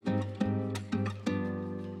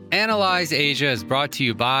Analyze Asia is brought to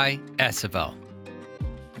you by SFL.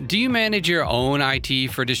 Do you manage your own IT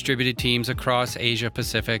for distributed teams across Asia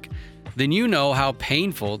Pacific? Then you know how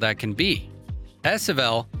painful that can be.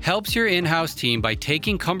 SFL helps your in-house team by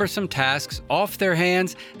taking cumbersome tasks off their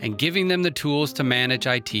hands and giving them the tools to manage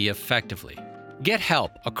IT effectively. Get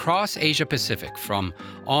help across Asia Pacific, from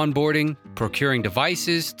onboarding, procuring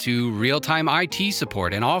devices, to real-time IT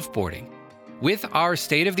support and offboarding. With our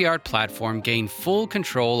state-of-the-art platform, gain full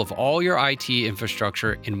control of all your IT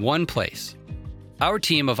infrastructure in one place. Our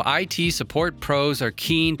team of IT support pros are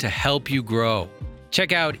keen to help you grow.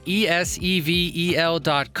 Check out esevel.com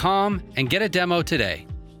and get a demo today.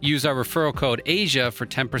 Use our referral code ASIA for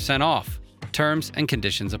 10% off. Terms and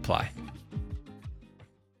conditions apply.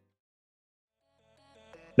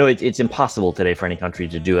 No, it's impossible today for any country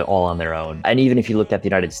to do it all on their own. And even if you look at the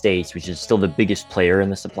United States, which is still the biggest player in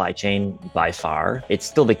the supply chain by far, it's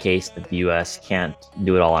still the case that the US can't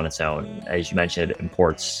do it all on its own. As you mentioned, it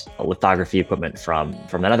imports lithography equipment from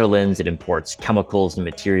the Netherlands. It imports chemicals and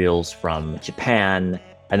materials from Japan.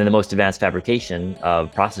 And then the most advanced fabrication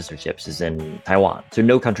of processor chips is in Taiwan. So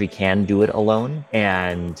no country can do it alone.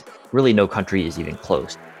 And really no country is even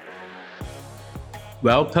close.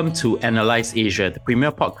 Welcome to Analyze Asia, the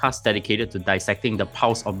premier podcast dedicated to dissecting the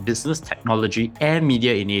pulse of business, technology, and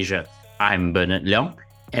media in Asia. I'm Bernard Leong,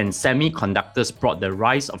 and semiconductors brought the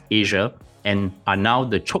rise of Asia and are now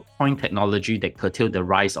the choke point technology that curtailed the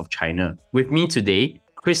rise of China. With me today,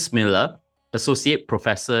 Chris Miller, Associate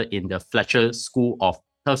Professor in the Fletcher School of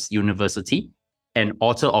Tufts University and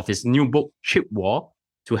author of his new book, Chip War,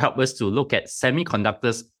 to help us to look at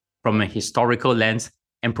semiconductors from a historical lens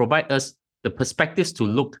and provide us the perspectives to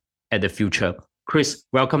look at the future. Chris,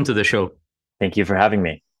 welcome to the show. Thank you for having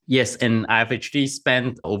me. Yes, and I've actually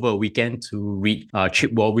spent over a weekend to read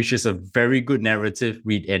Chip War, which is a very good narrative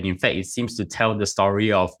read. And in fact, it seems to tell the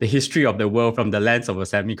story of the history of the world from the lens of a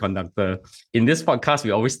semiconductor. In this podcast, we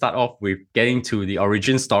always start off with getting to the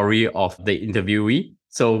origin story of the interviewee.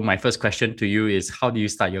 So my first question to you is, how do you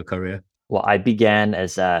start your career? Well, I began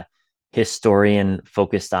as a historian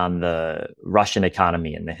focused on the Russian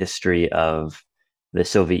economy and the history of the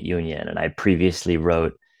Soviet Union. And I previously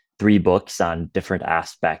wrote 3 books on different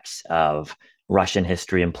aspects of Russian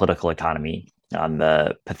history and political economy, on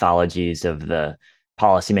the pathologies of the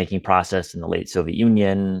policymaking process in the late Soviet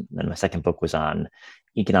Union. And my second book was on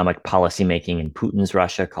economic policymaking in Putin's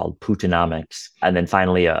Russia, called Putinomics. And then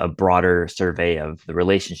finally, a broader survey of the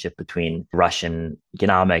relationship between Russian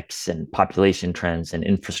economics and population trends and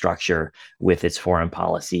infrastructure with its foreign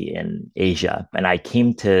policy in Asia. And I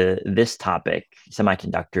came to this topic,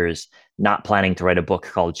 semiconductors, not planning to write a book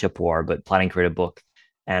called Chip War, but planning to write a book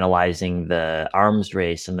analyzing the arms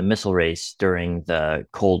race and the missile race during the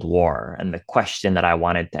Cold War. And the question that I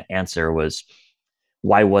wanted to answer was,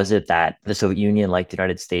 why was it that the Soviet Union, like the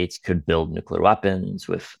United States, could build nuclear weapons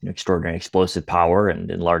with extraordinary explosive power and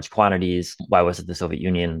in large quantities? Why was it the Soviet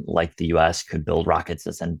Union, like the US, could build rockets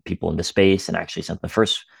that send people into space and actually sent the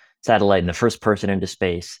first satellite and the first person into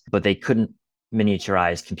space, but they couldn't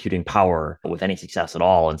miniaturize computing power with any success at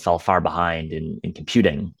all and fell far behind in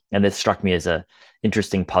computing? And this struck me as an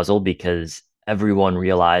interesting puzzle because everyone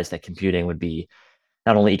realized that computing would be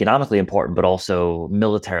not only economically important, but also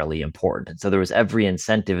militarily important. And so there was every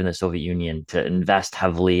incentive in the Soviet Union to invest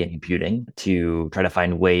heavily in computing, to try to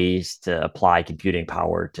find ways to apply computing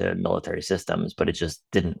power to military systems, but it just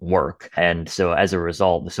didn't work. And so as a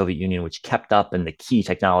result, the Soviet Union, which kept up in the key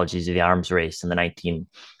technologies of the arms race in the 1950s,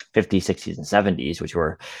 60s, and 70s, which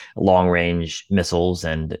were long-range missiles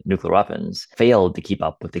and nuclear weapons, failed to keep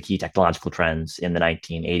up with the key technological trends in the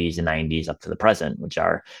 1980s and 90s up to the present, which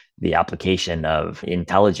are the application of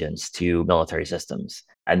intelligence to military systems.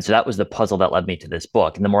 And so that was the puzzle that led me to this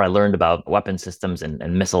book. And the more I learned about weapon systems and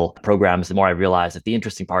missile programs, the more I realized that the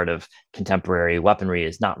interesting part of contemporary weaponry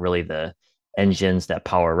is not really the engines that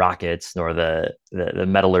power rockets, nor the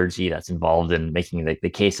metallurgy that's involved in making the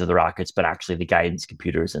case of the rockets, but actually the guidance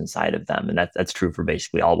computers inside of them. And that's true for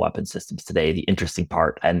basically all weapon systems today. The interesting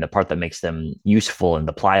part and the part that makes them useful and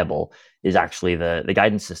deployable is actually the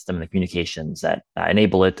guidance system and the communications that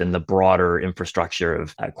enable it, and the broader infrastructure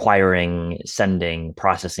of acquiring, sending,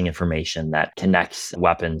 processing information that connects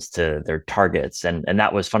weapons to their targets. And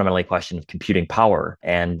that was fundamentally a question of computing power.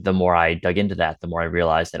 And the more I dug into that, the more I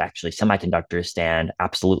realized that actually semiconductors stand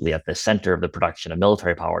absolutely at the center of the production of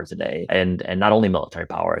military power today. And not only military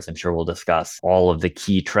power, as I'm sure we'll discuss, all of the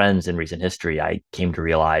key trends in recent history, I came to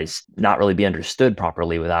realize not really be understood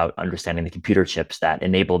properly without understanding the computer chips that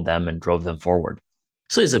enabled them and drove them forward.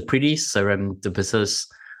 So it's a pretty serendipitous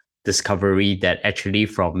discovery that actually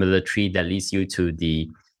from military that leads you to the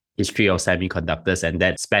history of semiconductors, and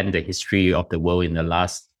that spanned the history of the world in the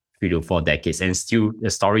last 3 to 4 decades, and still the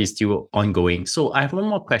story is still ongoing. So I have one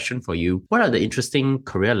more question for you. What are the interesting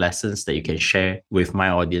career lessons that you can share with my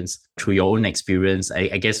audience through your own experience?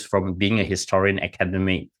 I guess from being a historian,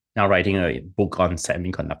 academic, now writing a book on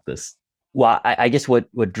semiconductors. Well, I guess what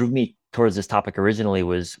drew me towards this topic originally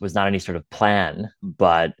was not any sort of plan,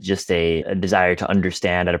 but just a desire to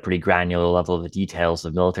understand at a pretty granular level the details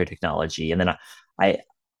of military technology. And then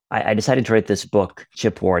I decided to write this book,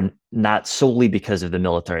 Chip War, not solely because of the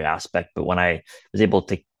military aspect, but when I was able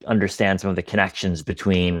to understand some of the connections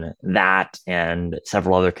between that and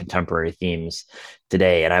several other contemporary themes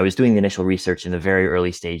today. And I was doing the initial research in the very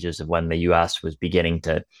early stages of when the US was beginning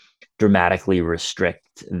to dramatically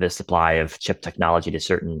restrict the supply of chip technology to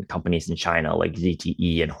certain companies in China, like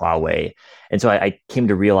ZTE and Huawei. And so I came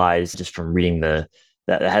to realize just from reading the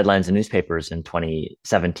headlines in newspapers in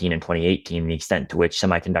 2017 and 2018, the extent to which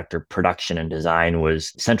semiconductor production and design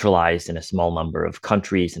was centralized in a small number of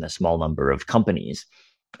countries and a small number of companies.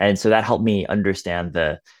 And so that helped me understand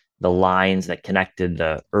the lines that connected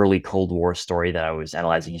the early Cold War story that I was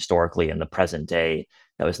analyzing historically and the present day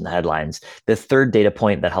that was in the headlines. The third data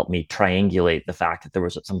point that helped me triangulate the fact that there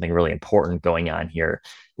was something really important going on here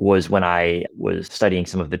was when I was studying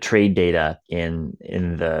some of the trade data in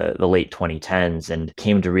the late 2010s and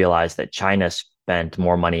came to realize that China spent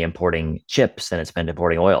more money importing chips than it spent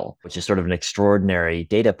importing oil, which is sort of an extraordinary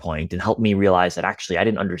data point, and helped me realize that actually I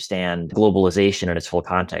didn't understand globalization in its full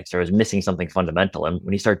context. I was missing something fundamental. And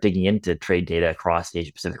when you start digging into trade data across the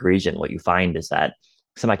Asia Pacific region, what you find is that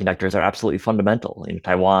semiconductors are absolutely fundamental. In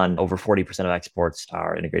Taiwan, over 40% of exports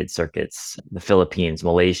are integrated circuits. The Philippines,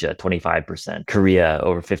 Malaysia, 25%. Korea,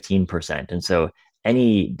 over 15%. And so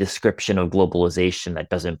any description of globalization that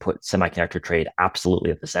doesn't put semiconductor trade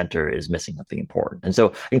absolutely at the center is missing something important. And so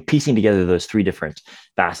I think piecing together those three different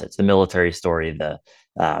facets, the military story, the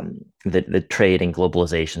trade and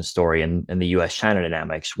globalization story, and the US-China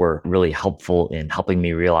dynamics were really helpful in helping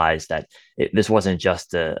me realize that this wasn't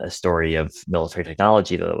just a story of military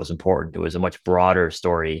technology, though that was important. It was a much broader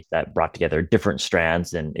story that brought together different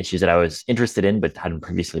strands and issues that I was interested in, but hadn't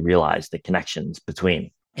previously realized the connections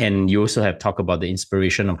between. And you also have talked about the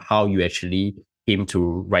inspiration of how you actually came to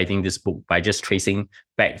writing this book by just tracing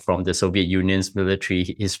back from the Soviet Union's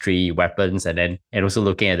military history, weapons, and also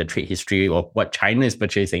looking at the trade history of what China is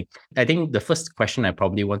purchasing. I think the first question I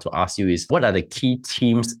probably want to ask you is, what are the key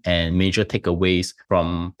themes and major takeaways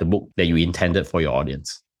from the book that you intended for your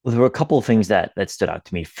audience? Well, there were a couple of things that stood out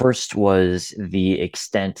to me. First was the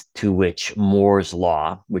extent to which Moore's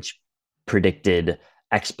law, which predicted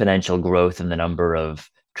exponential growth in the number of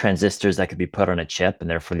transistors that could be put on a chip, and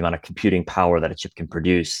therefore the amount of computing power that a chip can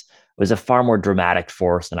produce, was a far more dramatic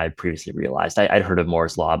force than I'd previously realized. I'd heard of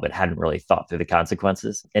Moore's law, but hadn't really thought through the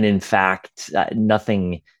consequences. And in fact,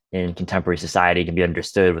 nothing in contemporary society can be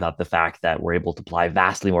understood without the fact that we're able to apply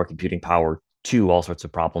vastly more computing power to all sorts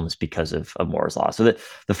of problems because of Moore's law. So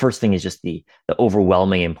the first thing is just the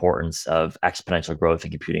overwhelming importance of exponential growth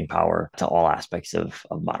in computing power to all aspects of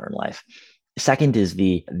modern life. Second is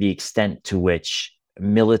the extent to which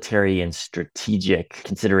military and strategic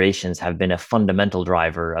considerations have been a fundamental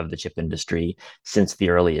driver of the chip industry since the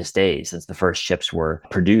earliest days, since the first chips were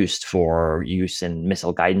produced for use in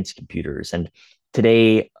missile guidance computers. And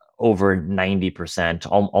today, over 90%,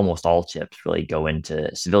 almost all chips really go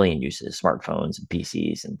into civilian uses, smartphones and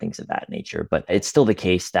PCs and things of that nature. But it's still the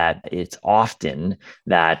case that it's often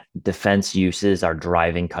that defense uses are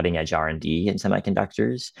driving cutting edge R&D in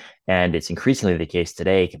semiconductors. And it's increasingly the case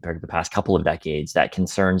today, compared to the past couple of decades, that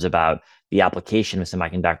concerns about the application of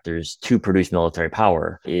semiconductors to produce military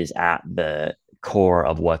power is at the core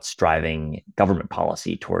of what's driving government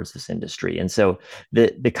policy towards this industry. And so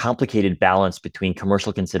the complicated balance between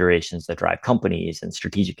commercial considerations that drive companies and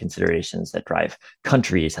strategic considerations that drive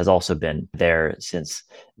countries has also been there since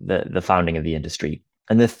the founding of the industry.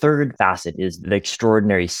 And the third facet is the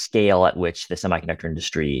extraordinary scale at which the semiconductor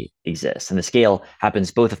industry exists. And the scale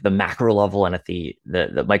happens both at the macro level and at the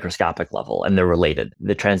microscopic level, and they're related.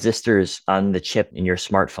 The transistors on the chip in your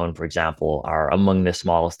smartphone, for example, are among the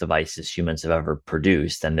smallest devices humans have ever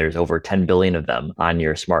produced. And there's over 10 billion of them on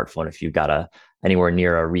your smartphone if you've got anywhere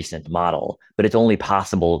near a recent model. But it's only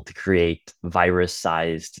possible to create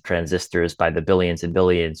virus-sized transistors by the billions and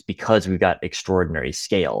billions because we've got extraordinary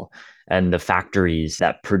scale. And the factories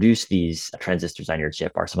that produce these transistors on your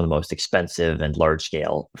chip are some of the most expensive and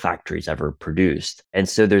large-scale factories ever produced. And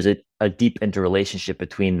so there's a deep interrelationship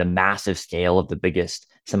between the massive scale of the biggest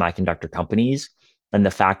semiconductor companies And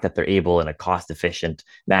the fact that they're able in a cost-efficient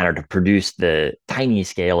manner to produce the tiny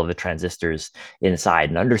scale of the transistors inside,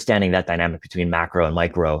 and understanding that dynamic between macro and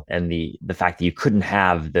micro, and the fact that you couldn't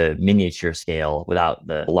have the miniature scale without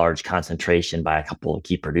the large concentration by a couple of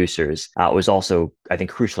key producers was also, I think,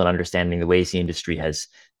 crucial in understanding the ways the industry has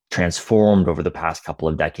transformed over the past couple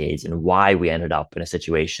of decades and why we ended up in a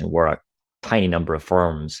situation where a tiny number of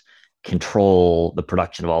firms control the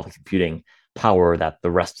production of all the computing power that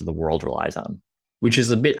the rest of the world relies on. Which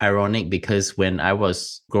is a bit ironic because when I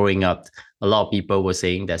was growing up, a lot of people were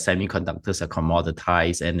saying that semiconductors are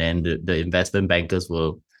commoditized, and then the investment bankers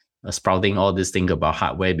were sprouting all this thing about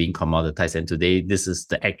hardware being commoditized. And today, this is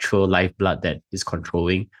the actual lifeblood that is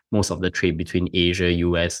controlling most of the trade between Asia,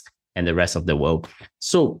 US, and the rest of the world.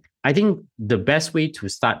 So I think the best way to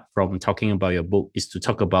start from talking about your book is to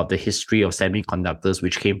talk about the history of semiconductors,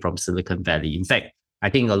 which came from Silicon Valley. In fact, I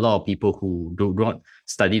think a lot of people who do not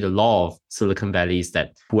study the law of Silicon Valley is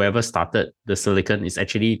that whoever started the silicon is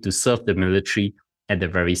actually to serve the military at the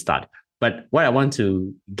very start. But what I want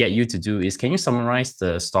to get you to do is, can you summarize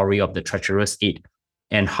the story of the Treacherous Eight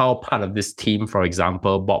and how part of this team, for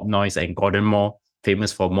example, Bob Noyce and Gordon Moore,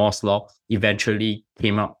 famous for Moore's Law, eventually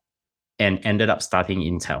came up and ended up starting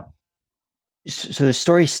Intel? So the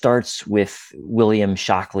story starts with William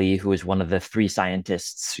Shockley, who was one of the three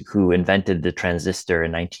scientists who invented the transistor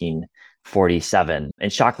in 1947.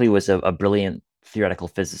 And Shockley was a brilliant theoretical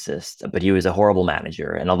physicist, but he was a horrible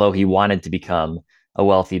manager. And although he wanted to become a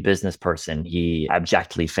wealthy business person, he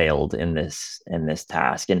abjectly failed in this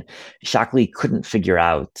task. And Shockley couldn't figure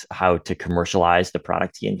out how to commercialize the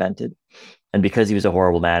product he invented. And because he was a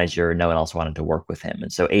horrible manager, no one else wanted to work with him.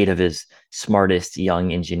 And so 8 of his smartest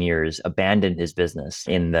young engineers abandoned his business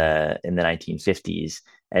in the 1950s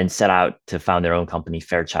and set out to found their own company,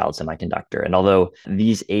 Fairchild Semiconductor. And although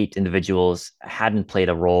these 8 individuals hadn't played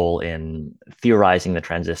a role in theorizing the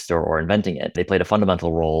transistor or inventing it, they played a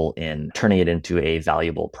fundamental role in turning it into a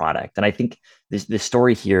valuable product. And I think this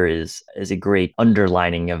story here is a great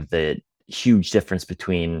underlining of the huge difference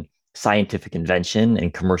between scientific invention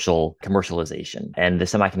and commercialization. And the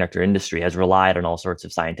semiconductor industry has relied on all sorts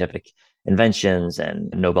of scientific inventions and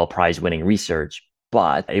Nobel Prize winning research,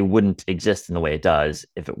 but it wouldn't exist in the way it does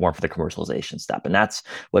if it weren't for the commercialization step. And that's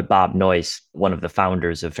what Bob Noyce, one of the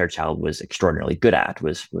founders of Fairchild, was extraordinarily good at,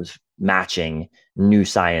 was matching new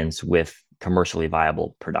science with commercially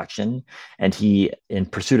viable production. And he, in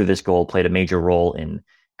pursuit of this goal, played a major role in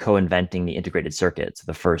co-inventing the integrated circuits,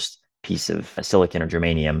 the first piece of silicon or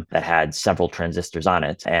germanium that had several transistors on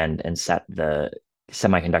it, and set the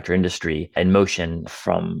semiconductor industry in motion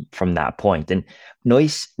from that point. And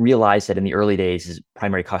Noyce realized that in the early days, his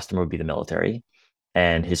primary customer would be the military,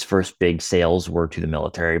 and his first big sales were to the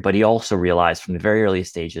military. But he also realized from the very early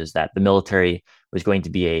stages that the military was going to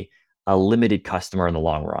be a limited customer in the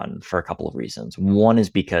long run for a couple of reasons. One is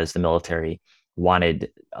because the military wanted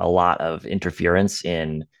a lot of interference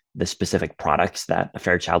in the specific products that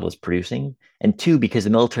Fairchild was producing. And 2, because the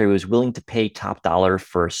military was willing to pay top dollar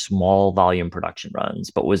for small volume production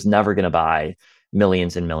runs, but was never going to buy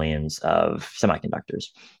millions and millions of semiconductors.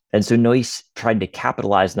 And so Noyce tried to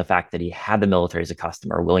capitalize on the fact that he had the military as a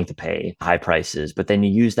customer willing to pay high prices, but then he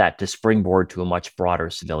used that to springboard to a much broader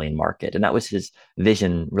civilian market. And that was his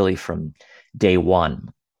vision really from day one.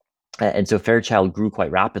 And so Fairchild grew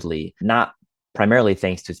quite rapidly, not primarily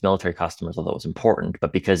thanks to its military customers, although it was important,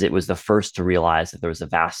 but because it was the first to realize that there was a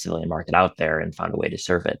vast civilian market out there and found a way to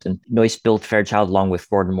serve it. And Noyce built Fairchild along with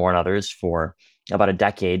Gordon Moore and others for about a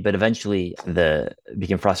decade, but eventually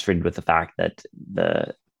became frustrated with the fact that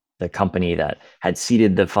the company that had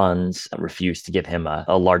seeded the funds refused to give him a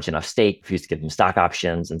large enough stake, refused to give him stock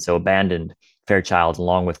options, and so abandoned Fairchild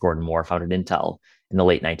along with Gordon Moore, founded Intel in the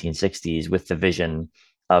late 1960s with the vision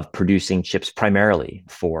of producing chips primarily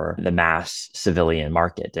for the mass civilian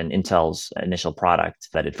market. And Intel's initial product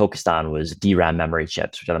that it focused on was DRAM memory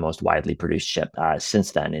chips, which are the most widely produced chip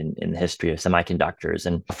since then in the history of semiconductors.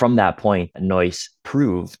 And from that point, Noyce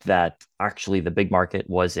proved that actually the big market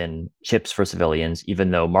was in chips for civilians,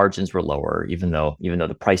 even though margins were lower, even though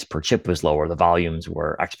the price per chip was lower, the volumes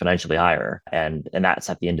were exponentially higher. And that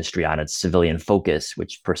set the industry on its civilian focus,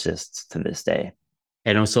 which persists to this day.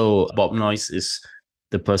 And also Bob Noyce is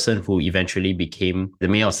the person who eventually became the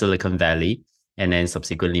mayor of Silicon Valley and then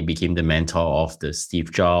subsequently became the mentor of the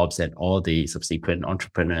Steve Jobs and all the subsequent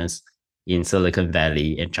entrepreneurs in Silicon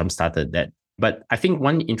Valley and jump-started that. But I think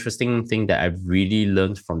one interesting thing that I've really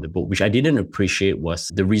learned from the book, which I didn't appreciate, was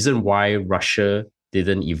the reason why Russia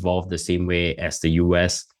didn't evolve the same way as the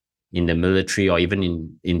US in the military or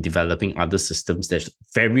even in developing other systems that's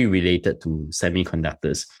very related to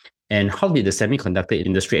semiconductors. And how did the semiconductor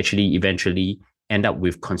industry actually eventually end up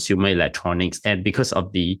with consumer electronics. And because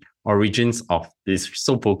of the origins of this,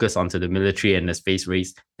 so focused onto the military and the space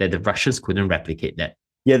race, that the Russians couldn't replicate that.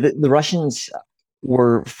 Yeah, the Russians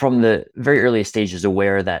were from the very earliest stages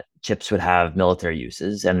aware that chips would have military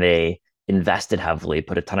uses, and they invested heavily,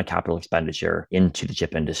 put a ton of capital expenditure into the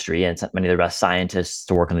chip industry, and sent many of the best scientists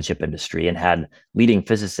to work in the chip industry, and had leading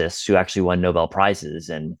physicists who actually won Nobel Prizes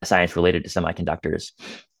in science related to semiconductors.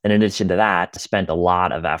 And in addition to that, spent a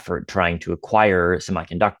lot of effort trying to acquire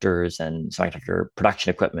semiconductors and semiconductor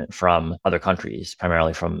production equipment from other countries,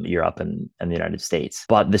 primarily from Europe and the United States.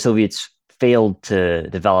 But the Soviets failed to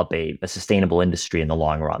develop a sustainable industry in the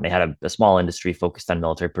long run. They had a small industry focused on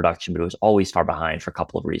military production, but it was always far behind for a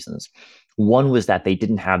couple of reasons. One was that they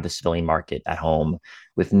didn't have the civilian market at home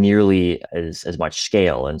with nearly as much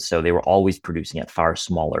scale. And so they were always producing at far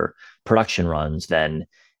smaller production runs than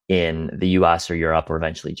in the US or Europe or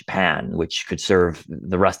eventually Japan, which could serve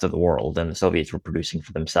the rest of the world. And the Soviets were producing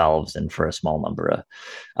for themselves and for a small number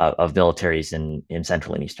of militaries in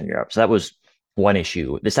Central and Eastern Europe. So that was one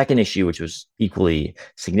issue. The second issue, which was equally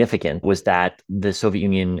significant, was that the Soviet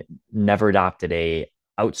Union never adopted a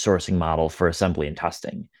outsourcing model for assembly and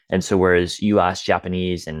testing. And so whereas US,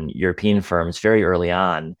 Japanese, and European firms very early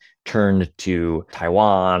on turned to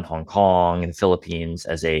Taiwan, Hong Kong, and the Philippines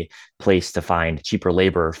as a place to find cheaper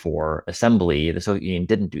labor for assembly, the Soviet Union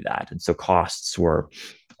didn't do that. And so costs were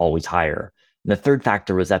always higher. And the third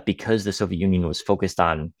factor was that because the Soviet Union was focused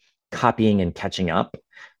on copying and catching up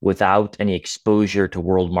without any exposure to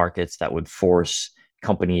world markets that would force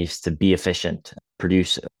companies to be efficient,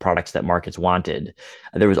 produce products that markets wanted,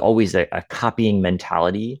 there was always a copying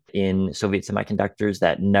mentality in Soviet semiconductors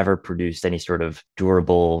that never produced any sort of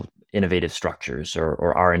durable, innovative structures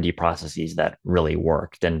or R&D processes that really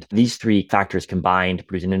worked. And these three factors combined to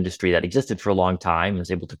produce an industry that existed for a long time and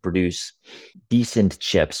was able to produce decent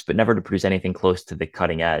chips, but never to produce anything close to the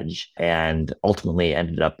cutting edge, and ultimately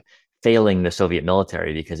ended up failing the Soviet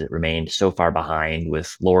military because it remained so far behind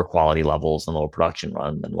with lower quality levels and lower production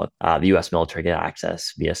run than what the US military could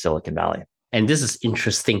access via Silicon Valley. And this is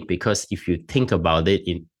interesting because if you think about it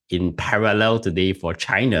in parallel today for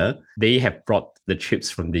China, they have brought the chips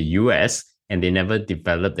from the US and they never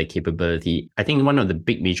developed the capability. I think one of the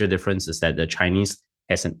big major differences is that the Chinese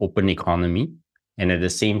has an open economy and at the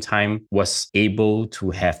same time was able to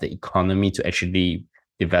have the economy to actually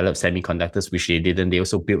develop semiconductors, which they didn't. They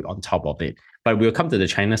also built on top of it. But we'll come to the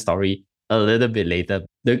China story a little bit later.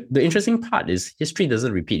 The interesting part is history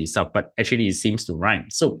doesn't repeat itself, but actually it seems to rhyme.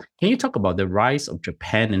 So can you talk about the rise of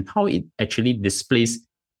Japan and how it actually displays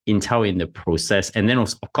Intel in the process? And then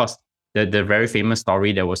of course, the very famous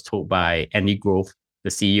story that was told by Andy Grove,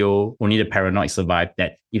 the CEO, Only the Paranoid Survived,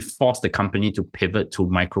 that it forced the company to pivot to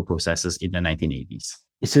microprocessors in the 1980s.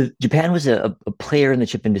 So Japan was a player in the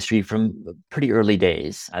chip industry from pretty early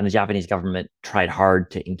days, and the Japanese government tried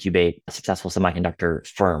hard to incubate successful semiconductor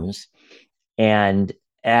firms. And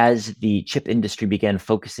as the chip industry began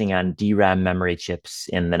focusing on DRAM memory chips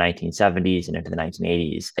in the 1970s and into the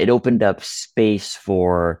 1980s, it opened up space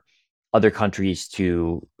for other countries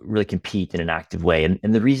to really compete in an active way.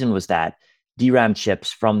 And the reason was that DRAM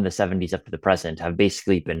chips from the 70s up to the present have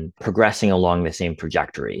basically been progressing along the same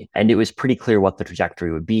trajectory. And it was pretty clear what the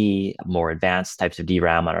trajectory would be, more advanced types of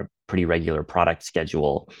DRAM on a pretty regular product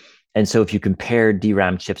schedule. And so if you compare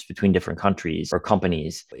DRAM chips between different countries or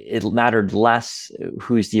companies, it mattered less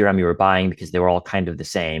whose DRAM you were buying because they were all kind of the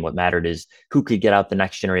same. What mattered is who could get out the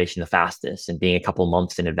next generation the fastest, and being a couple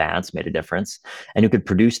months in advance made a difference, and who could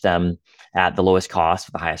produce them at the lowest cost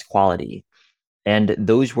with the highest quality. And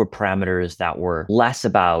those were parameters that were less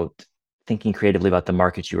about thinking creatively about the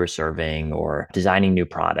markets you were serving or designing new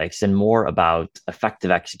products, and more about effective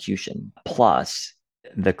execution, plus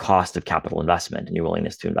the cost of capital investment and your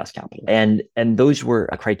willingness to invest capital. And those were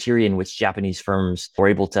a criteria in which Japanese firms were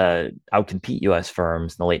able to outcompete US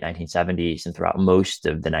firms in the late 1970s and throughout most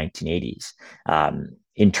of the 1980s.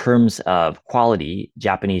 In terms of quality,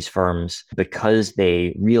 Japanese firms, because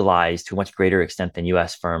they realized to a much greater extent than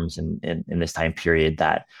US firms in this time period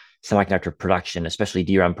that semiconductor production, especially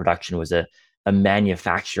DRAM production, was a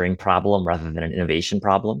manufacturing problem rather than an innovation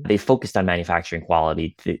problem. They focused on manufacturing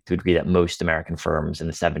quality to a degree that most American firms in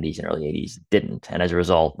the 70s and early 80s didn't. And as a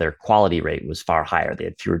result, their quality rate was far higher. They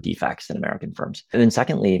had fewer defects than American firms. And then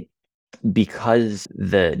secondly, because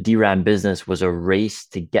the DRAM business was a race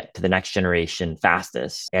to get to the next generation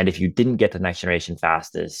fastest, and if you didn't get to the next generation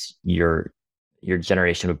fastest, your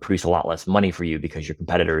generation would produce a lot less money for you because your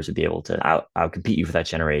competitors would be able to outcompete you for that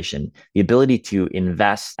generation. The ability to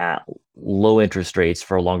invest at low interest rates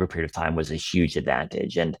for a longer period of time was a huge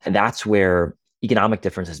advantage. And that's where economic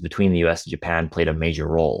differences between the US and Japan played a major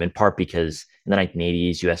role, in part because in the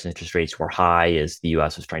 1980s, US interest rates were high as the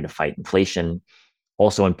US was trying to fight inflation.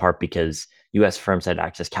 Also, in part because US firms had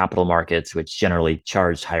access capital markets, which generally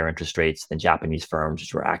charged higher interest rates than Japanese firms,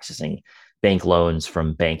 which were accessing bank loans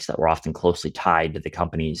from banks that were often closely tied to the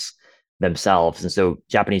companies themselves. And so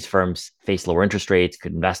Japanese firms faced lower interest rates,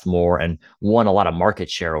 could invest more, and won a lot of market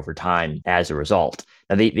share over time as a result.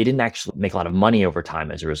 Now, they didn't actually make a lot of money over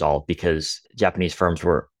time as a result because Japanese firms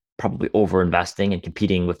were probably over-investing and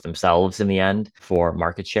competing with themselves in the end for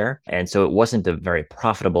market share. And so it wasn't a very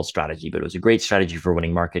profitable strategy, but it was a great strategy for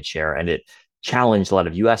winning market share. And it challenged a lot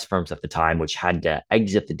of US firms at the time, which had to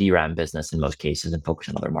exit the DRAM business in most cases and focus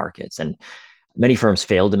on other markets. And many firms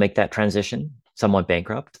failed to make that transition. Some went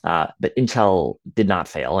bankrupt, but Intel did not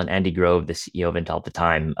fail. And Andy Grove, the CEO of Intel at the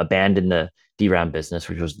time, abandoned the DRAM business,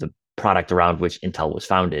 which was the product around which Intel was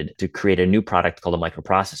founded, to create a new product called a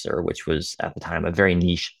microprocessor, which was at the time a very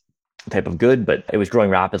niche type of good, but it was growing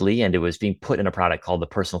rapidly, and it was being put in a product called the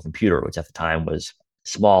personal computer, which at the time was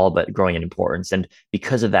small but growing in importance. And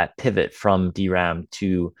because of that pivot from DRAM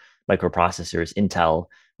to microprocessors, Intel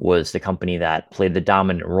was the company that played the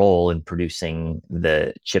dominant role in producing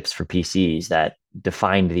the chips for PCs that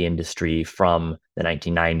defined the industry from the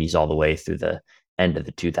 1990s all the way through the end of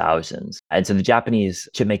the 2000s. And so the Japanese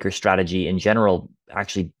chipmaker strategy in general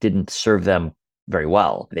actually didn't serve them very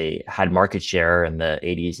well. They had market share in the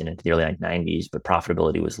 80s and into the early 1990s, but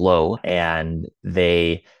profitability was low. And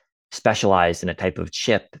they specialized in a type of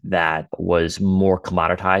chip that was more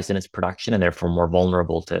commoditized in its production and therefore more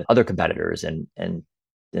vulnerable to other competitors. And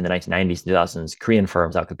in the 1990s and 2000s, Korean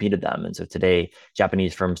firms outcompeted them. And so today,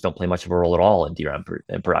 Japanese firms don't play much of a role at all in DRAM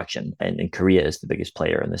production. And Korea is the biggest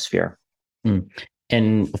player in this sphere.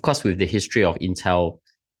 And of course, with the history of Intel,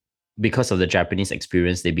 because of the Japanese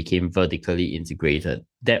experience, they became vertically integrated.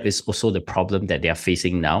 That is also the problem that they are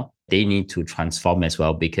facing now. They need to transform as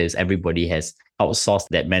well because everybody has outsourced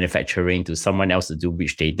that manufacturing to someone else to do,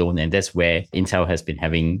 which they don't. And that's where Intel has been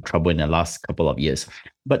having trouble in the last couple of years.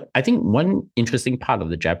 But I think one interesting part of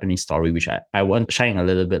the Japanese story, which I want to shine a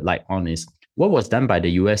little bit light on, is what was done by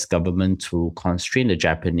the US government to constrain the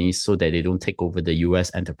Japanese so that they don't take over the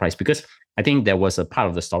US enterprise. Because I think there was a part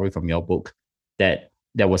of the story from your book that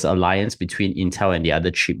there was an alliance between Intel and the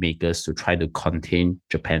other chip makers to try to contain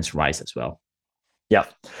Japan's rise as well. Yeah.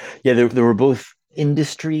 There were both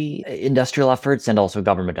industrial efforts and also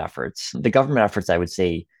government efforts. The government efforts, I would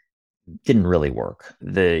say, didn't really work.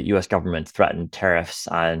 The US government threatened tariffs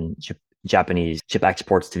on Japanese chip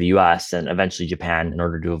exports to the US, and eventually Japan, in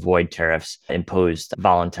order to avoid tariffs, imposed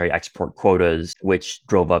voluntary export quotas, which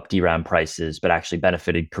drove up DRAM prices, but actually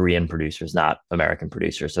benefited Korean producers, not American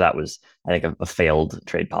producers. So that was, I think, a failed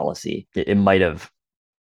trade policy. It might have,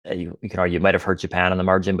 you can argue, it might have hurt Japan on the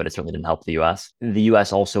margin, but it certainly didn't help the US. The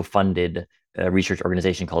US also funded a research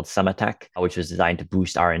organization called Sematech, which was designed to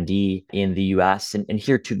boost R&D in the US. And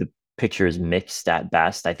here too, the picture is mixed at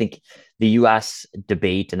best. I think the US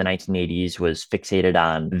debate in the 1980s was fixated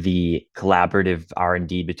on the collaborative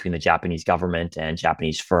R&D between the Japanese government and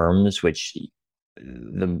Japanese firms, which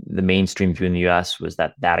the mainstream view in the US was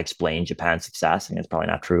that explained Japan's success. I think that's probably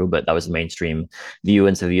not true, but that was the mainstream view.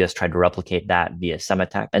 And so the US tried to replicate that via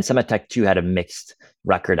Sematech. And Sematech too had a mixed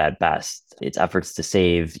record at best. Its efforts to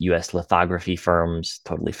save US lithography firms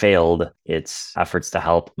totally failed. Its efforts to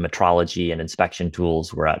help metrology and inspection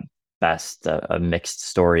tools were at best a mixed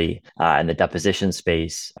story. In the deposition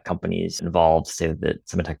space, companies involved say that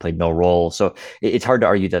Sematech played no role. So it's hard to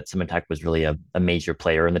argue that Sematech was really a major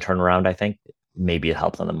player in the turnaround, I think. Maybe it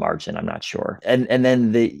helped on the margin, I'm not sure. And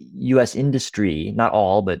then the US industry, not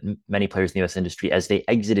all, but many players in the US industry, as they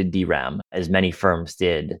exited DRAM, as many firms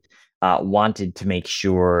did, wanted to make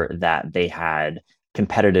sure that they had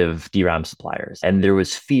competitive DRAM suppliers. And there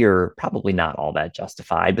was fear, probably not all that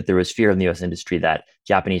justified, but there was fear in the US industry that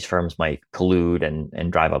Japanese firms might collude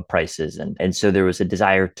and drive up prices. And so there was a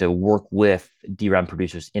desire to work with DRAM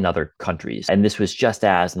producers in other countries. And this was just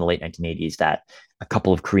as in the late 1980s that a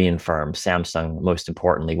couple of Korean firms, Samsung most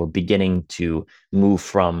importantly, were beginning to move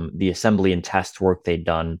from the assembly and test work they'd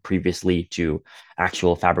done previously to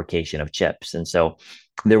actual fabrication of chips. And so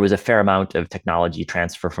there was a fair amount of technology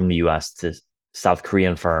transfer from the US to South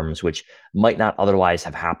Korean firms, which might not otherwise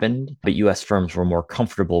have happened, but US firms were more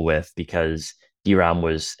comfortable with because DRAM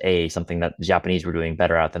was A, something that the Japanese were doing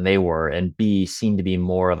better at than they were, and B, seemed to be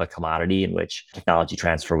more of a commodity in which technology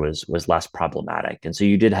transfer was less problematic. And so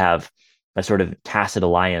you did have a sort of tacit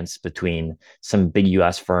alliance between some big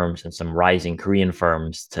US firms and some rising Korean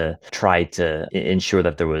firms to try to ensure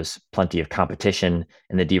that there was plenty of competition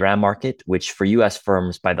in the DRAM market, which for US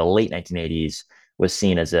firms by the late 1980s was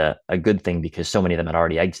seen as a good thing because so many of them had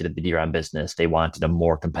already exited the DRAM business. They wanted a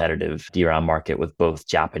more competitive DRAM market with both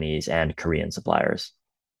Japanese and Korean suppliers.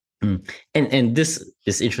 And this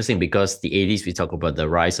is interesting because the 80s, we talk about the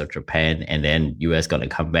rise of Japan, and then US going to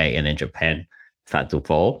come back, and then Japan start to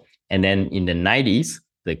fall. And then in the 90s,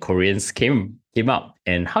 the Koreans came up.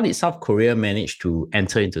 And how did South Korea manage to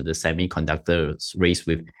enter into the semiconductor race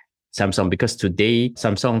with Samsung? Because today,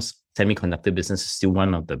 Samsung's semiconductor business is still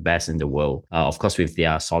one of the best in the world, of course, with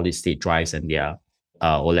their solid state drives and their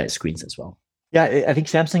OLED screens as well. Yeah, I think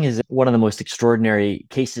Samsung is one of the most extraordinary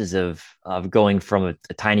cases of going from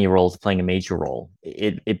a tiny role to playing a major role.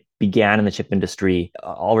 It began in the chip industry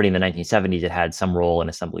already in the 1970s. It had some role in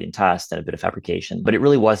assembly and test and a bit of fabrication, but it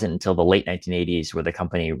really wasn't until the late 1980s where the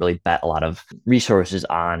company really bet a lot of resources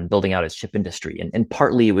on building out its chip industry. And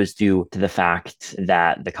partly it was due to the fact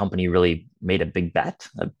that the company really made a big bet,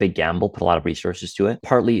 a big gamble, put a lot of resources to it.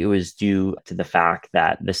 Partly it was due to the fact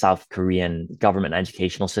that the South Korean government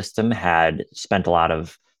educational system had spent a lot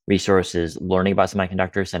of resources learning about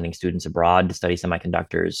semiconductors, sending students abroad to study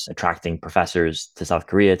semiconductors, attracting professors to South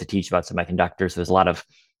Korea to teach about semiconductors. So there's a lot of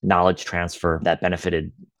knowledge transfer that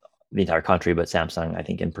benefited the entire country, but Samsung, I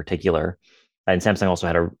think, in particular. And Samsung also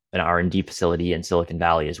had an R&D facility in Silicon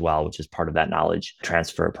Valley as well, which is part of that knowledge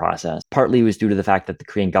transfer process. Partly it was due to the fact that the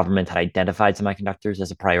Korean government had identified semiconductors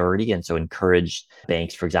as a priority, and so encouraged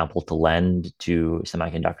banks, for example, to lend to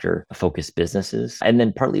semiconductor-focused businesses. And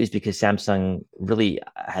then partly it was because Samsung really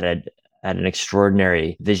had an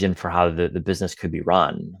extraordinary vision for how the business could be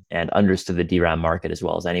run and understood the DRAM market as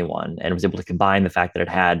well as anyone, and was able to combine the fact that it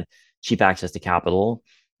had cheap access to capital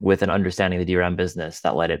with an understanding of the DRAM business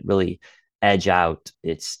that let it really edge out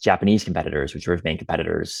its Japanese competitors, which were its main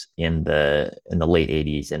competitors in the late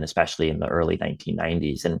 80s and especially in the early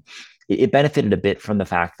 1990s. And it benefited a bit from the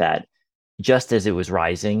fact that just as it was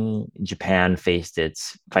rising, Japan faced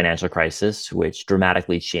its financial crisis, which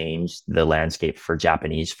dramatically changed the landscape for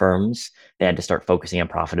Japanese firms. They had to start focusing on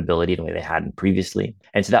profitability the way they hadn't previously.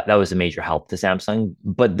 And so that was a major help to Samsung.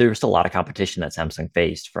 But there was still a lot of competition that Samsung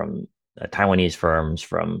faced from Taiwanese firms,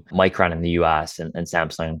 from Micron in the US, and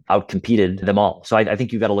Samsung outcompeted them all. So I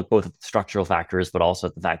think you've got to look both at the structural factors, but also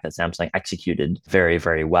at the fact that Samsung executed very,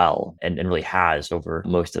 very well and really has over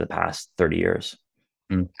most of the past 30 years.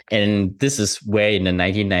 And this is where in the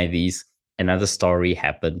 1990s, another story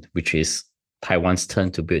happened, which is Taiwan's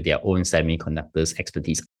turn to build their own semiconductors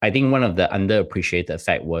expertise. I think one of the underappreciated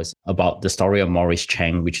fact was about the story of Morris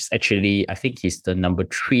Chang, which is actually, I think he's the number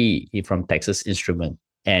 3 from Texas Instruments.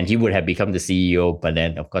 And he would have become the CEO, but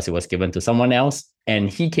then, of course, it was given to someone else. And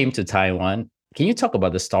he came to Taiwan. Can you talk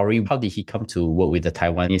about the story? How did he come to work with the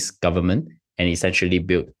Taiwanese government and essentially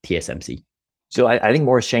build TSMC? So I think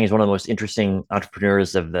Morris Chang is one of the most interesting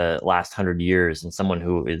entrepreneurs of the last 100 years, and someone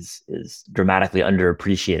who is dramatically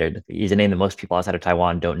underappreciated. He's a name that most people outside of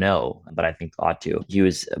Taiwan don't know, but I think ought to. He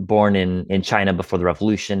was born in China before the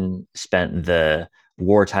revolution, spent the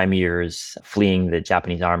wartime years fleeing the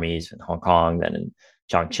Japanese armies in Hong Kong, then in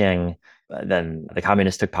Chongqing. Then the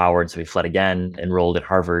communists took power, and so he fled again, enrolled at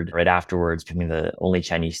Harvard right afterwards, becoming the only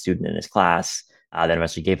Chinese student in his class. Then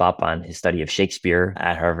eventually gave up on his study of Shakespeare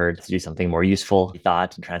at Harvard to do something more useful, he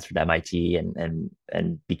thought, and transferred to MIT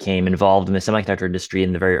and became involved in the semiconductor industry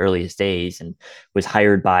in the very earliest days, and was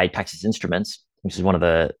hired by Texas Instruments, which is one of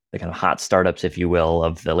the kind of hot startups, if you will,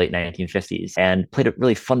 of the late 1950s, and played a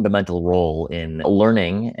really fundamental role in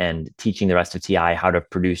learning and teaching the rest of TI how to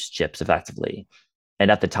produce chips effectively.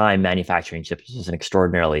 And at the time, manufacturing chips was an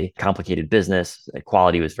extraordinarily complicated business. The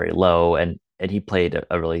quality was very low, and he played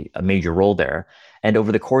a major role there. And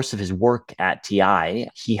over the course of his work at TI,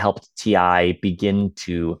 he helped TI begin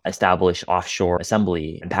to establish offshore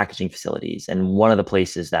assembly and packaging facilities. And one of the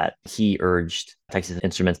places that he urged Texas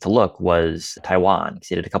Instruments to look was Taiwan.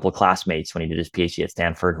 He had a couple of classmates when he did his PhD at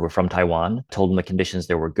Stanford who were from Taiwan, told him the conditions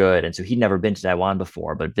there were good. And so he'd never been to Taiwan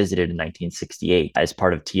before, but visited in 1968 as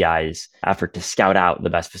part of TI's effort to scout out the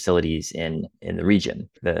best facilities in the region.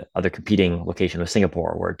 The other competing location was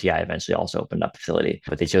Singapore, where TI eventually also opened up a facility,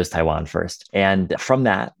 but they chose Taiwan first. And from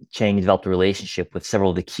that, Chang developed a relationship with several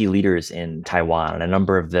of the key leaders in Taiwan and a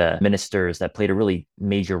number of the ministers that played a really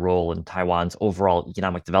major role in Taiwan's overall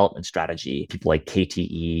economic development strategy. People like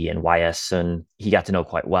KTE and YS Sun, he got to know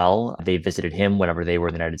quite well. They visited him whenever they were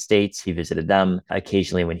in the United States. He visited them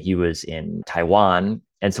occasionally when he was in Taiwan.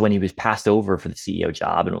 And so when he was passed over for the CEO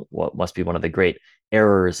job, and what must be one of the great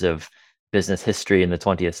errors of business history in the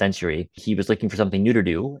 20th century, he was looking for something new to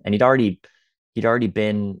do. And he'd already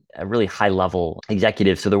been a really high level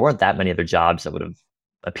executive. So there weren't that many other jobs that would have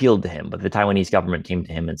appealed to him. But the Taiwanese government came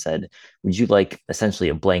to him and said, would you like essentially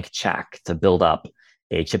a blank check to build up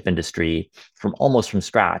a chip industry from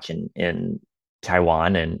scratch in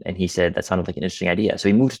Taiwan. And he said that sounded like an interesting idea. So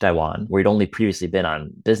he moved to Taiwan, where he'd only previously been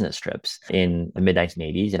on business trips in the mid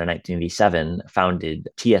 1980s. And in 1987, founded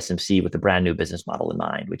TSMC with a brand new business model in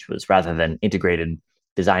mind, which was rather than integrated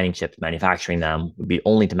designing chips, manufacturing them, would be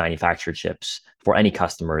only to manufacture chips for any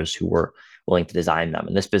customers who were willing to design them.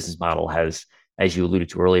 And this business model has, as you alluded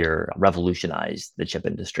to earlier, revolutionized the chip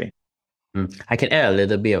industry. I can add a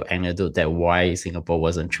little bit of anecdote that why Singapore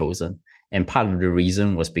wasn't chosen. And part of the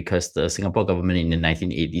reason was because the Singapore government in the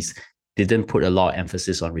 1980s didn't put a lot of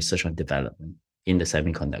emphasis on research and development in the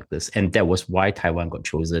semiconductors. And that was why Taiwan got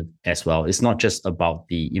chosen as well. It's not just about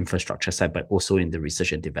the infrastructure side, but also in the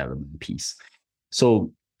research and development piece.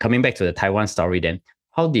 So coming back to the Taiwan story then,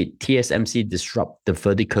 how did TSMC disrupt the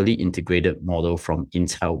vertically integrated model from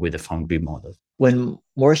Intel with the foundry model? When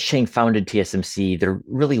Morris Chang founded TSMC, there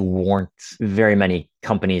really weren't very many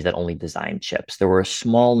companies that only designed chips. There were a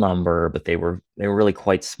small number, but they were really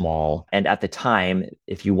quite small. And at the time,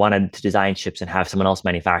 if you wanted to design chips and have someone else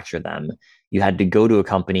manufacture them, you had to go to a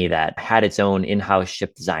company that had its own in-house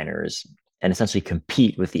chip designers and essentially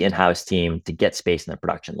compete with the in-house team to get space in the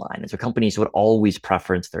production line. And so companies would always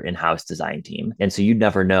preference their in-house design team. And so you'd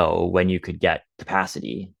never know when you could get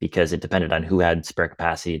capacity because it depended on who had spare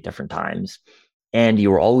capacity at different times. And you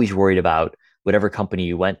were always worried about whatever company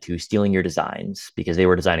you went to stealing your designs because they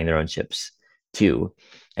were designing their own chips too.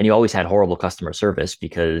 And you always had horrible customer service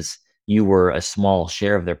because you were a small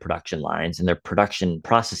share of their production lines and their production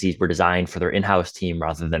processes were designed for their in-house team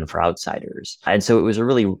rather than for outsiders. And so it was a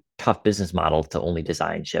really tough business model to only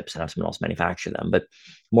design chips and have someone else manufacture them. But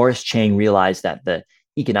Morris Chang realized that the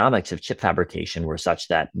economics of chip fabrication were such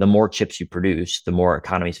that the more chips you produce, the more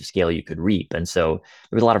economies of scale you could reap. And so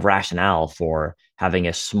there was a lot of rationale for having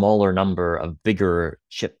a smaller number of bigger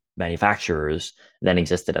chip manufacturers than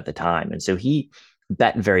existed at the time. And so he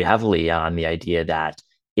bet very heavily on the idea that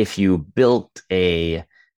if you built a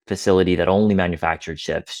facility that only manufactured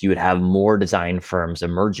chips, you would have more design firms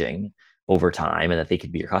emerging over time and that they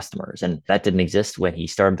could be your customers. And that didn't exist when he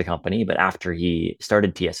started the company. But after he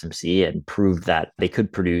started TSMC and proved that they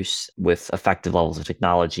could produce with effective levels of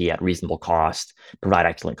technology at reasonable cost, provide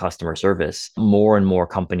excellent customer service, more and more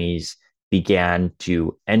companies began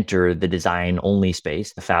to enter the design-only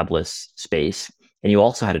space, the fabless space. And you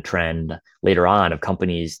also had a trend later on of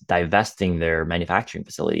companies divesting their manufacturing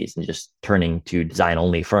facilities and just turning to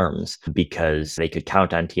design-only firms because they could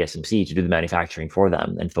count on TSMC to do the manufacturing for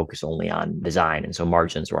them and focus only on design. And so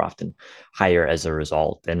margins were often higher as a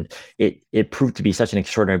result. And it proved to be such an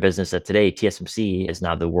extraordinary business that today TSMC is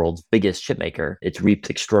now the world's biggest chip maker. It's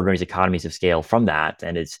reaped extraordinary economies of scale from that,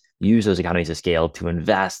 and it's used those economies of scale to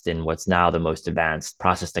invest in what's now the most advanced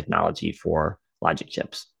process technology for logic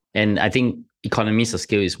chips. And I think economies of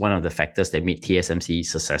scale is one of the factors that made TSMC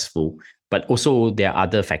successful. But also there are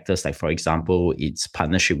other factors, like, for example, its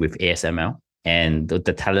partnership with ASML and the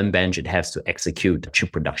talent bench it has to execute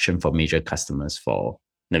chip production for major customers for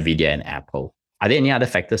NVIDIA and Apple. Are there any other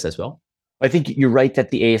factors as well? I think you're right that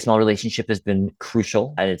the ASML relationship has been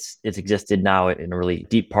crucial, and it's existed now in a really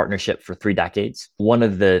deep partnership for 3 decades. One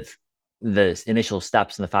of the initial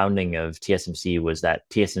steps in the founding of TSMC was that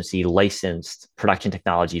TSMC licensed production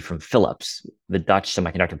technology from Philips, the Dutch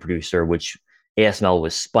semiconductor producer, which ASML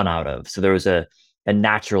was spun out of. So there was a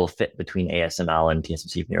natural fit between ASML and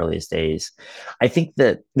TSMC from the earliest days. I think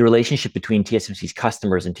that the relationship between TSMC's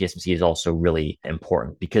customers and TSMC is also really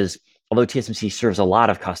important because although TSMC serves a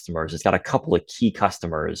lot of customers, it's got a couple of key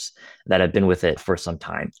customers that have been with it for some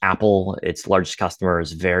time. Apple, its largest customer,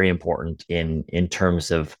 is very important in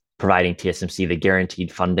terms of providing TSMC the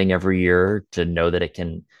guaranteed funding every year to know that it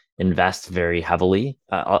can invest very heavily.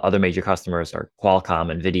 Other major customers are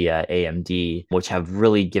Qualcomm, NVIDIA, AMD, which have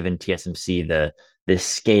really given TSMC the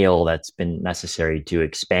scale that's been necessary to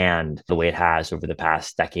expand the way it has over the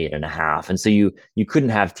past decade and a half. And so you couldn't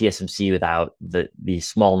have TSMC without the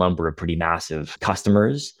small number of pretty massive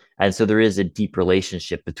customers. And so there is a deep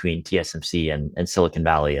relationship between TSMC and Silicon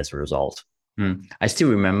Valley as a result. I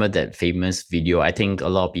still remember that famous video. I think a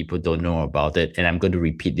lot of people don't know about it, and I'm going to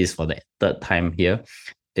repeat this for the 3rd time here.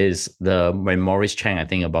 Is when Morris Chang, I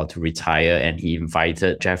think, about to retire, and he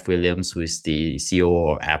invited Jeff Williams, who is the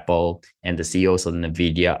CEO of Apple, and the CEOs of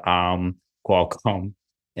NVIDIA, ARM, Qualcomm,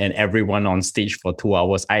 and everyone on stage for 2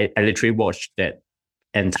 hours. I literally watched that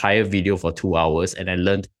entire video for 2 hours, and I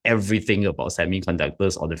learned everything about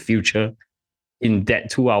semiconductors or the future in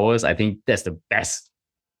that 2 hours. I think that's the best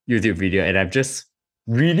YouTube video, and I just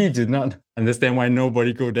really do not understand why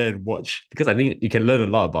nobody go there and watch, because I think you can learn a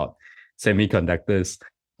lot about semiconductors.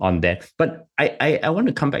 on that. But I want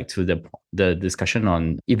to come back to the discussion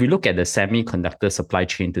on, if we look at the semiconductor supply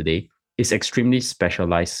chain today, it's extremely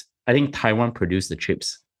specialized. I think Taiwan produced the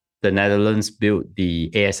chips. The Netherlands built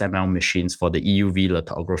the ASML machines for the EUV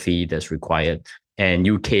lithography that's required. And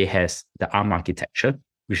UK has the ARM architecture,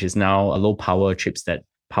 which is now a low power chips that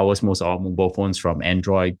powers most of our mobile phones, from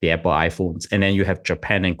Android, the Apple iPhones. And then you have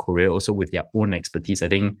Japan and Korea also with their own expertise. I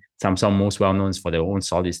think Samsung most well known for their own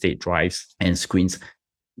solid state drives and screens.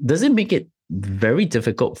 Does it make it very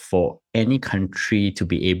difficult for any country to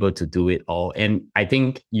be able to do it all? And I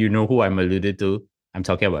think you know who I'm alluded to. I'm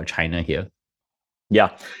talking about China here.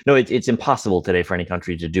 Yeah, no, it's impossible today for any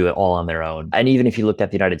country to do it all on their own. And even if you look at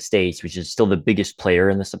the United States, which is still the biggest player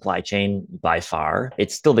in the supply chain by far,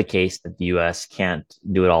 it's still the case that the US can't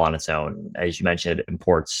do it all on its own. As you mentioned, it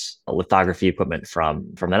imports lithography equipment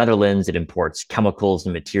from the Netherlands. It imports chemicals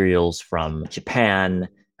and materials from Japan.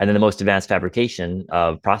 And then the most advanced fabrication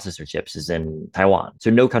of processor chips is in Taiwan. So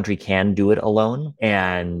no country can do it alone.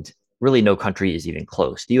 And really no country is even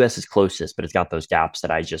close. The US is closest, but it's got those gaps that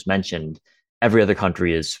I just mentioned. Every other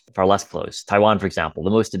country is far less close. Taiwan, for example,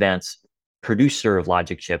 the most advanced producer of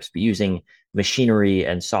logic chips, but using machinery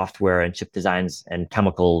and software and chip designs and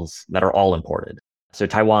chemicals that are all imported. So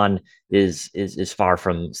Taiwan is far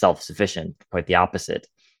from self-sufficient, quite the opposite.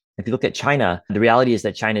 If you look at China, the reality is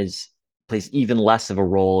that China plays even less of a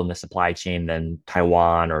role in the supply chain than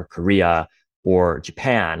Taiwan or Korea or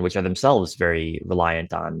Japan, which are themselves very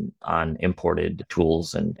reliant on imported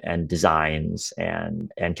tools and designs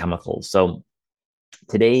and chemicals. So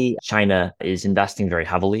today, China is investing very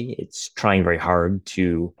heavily. It's trying very hard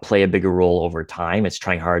to play a bigger role over time. It's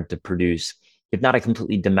trying hard to produce, if not a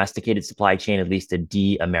completely domesticated supply chain, at least a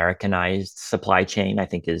de-Americanized supply chain, I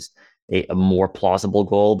think is a more plausible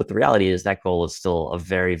goal. But the reality is that goal is still a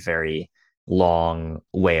very, very long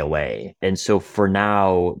way away. And so for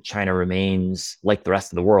now, China remains, like the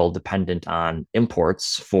rest of the world, dependent on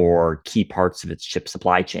imports for key parts of its chip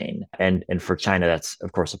supply chain. And for China, that's,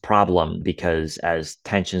 of course, a problem because as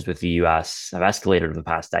tensions with the US have escalated over the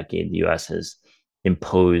past decade, the US has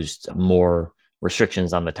imposed more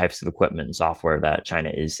restrictions on the types of equipment and software that China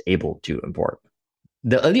is able to import.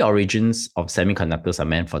 The early origins of semiconductors are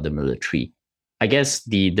meant for the military. I guess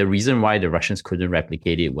the reason why the Russians couldn't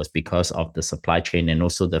replicate it was because of the supply chain and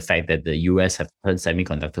also the fact that the US have turned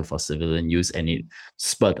semiconductor for civilian use, and it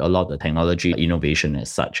spurred a lot of technology innovation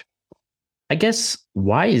as such. I guess,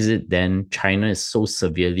 why is it then China is so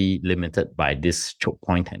severely limited by this choke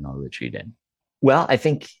point technology then? Well, I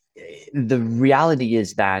think the reality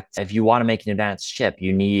is that if you want to make an advanced chip,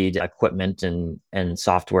 you need equipment and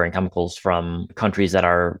software and chemicals from countries that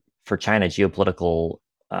are, for China, geopolitical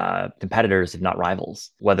competitors, if not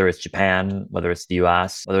rivals, whether it's Japan, whether it's the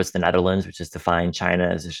US, whether it's the Netherlands, which has defined China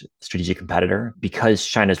as a strategic competitor. Because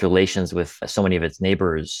China's relations with so many of its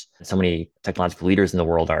neighbors, so many technological leaders in the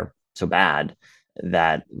world are so bad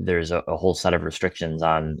that there's a whole set of restrictions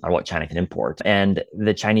on what China can import. And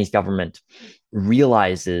the Chinese government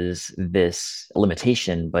realizes this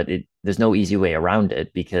limitation, but there's no easy way around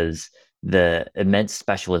it because the immense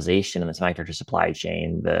specialization in the semiconductor supply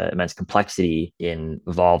chain, the immense complexity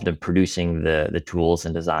involved in producing the tools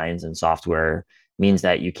and designs and software means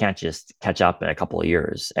that you can't just catch up in a couple of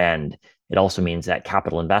years. And it also means that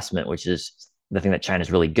capital investment, which is the thing that China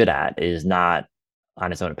is really good at, is not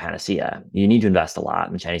on its own a panacea. You need to invest a lot,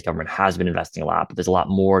 and the Chinese government has been investing a lot, but there's a lot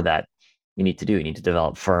more that you need to do. You need to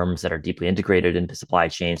develop firms that are deeply integrated into supply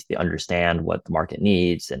chains. They understand what the market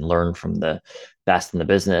needs and learn from the best in the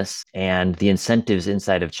business. And the incentives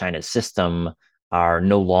inside of China's system are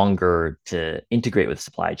no longer to integrate with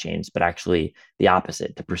supply chains, but actually the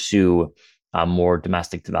opposite, to pursue more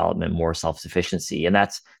domestic development, more self-sufficiency. And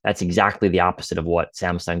that's exactly the opposite of what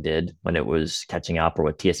Samsung did when it was catching up, or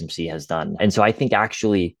what TSMC has done. And so I think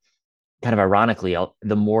actually, kind of ironically,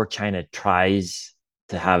 the more China tries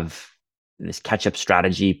to have this catch-up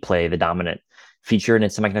strategy play the dominant feature in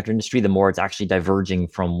its semiconductor industry, the more it's actually diverging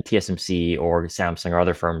from TSMC or Samsung or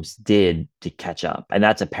other firms did to catch up. And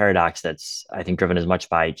that's a paradox that's, I think, driven as much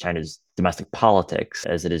by China's domestic politics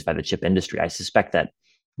as it is by the chip industry. I suspect that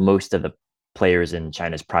most of the players in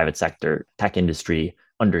China's private sector tech industry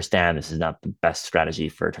understand this is not the best strategy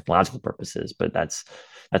for technological purposes, but that's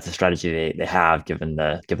a strategy they have given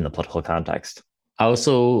the political context. I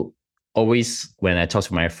also always, when I talk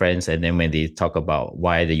to my friends and then when they talk about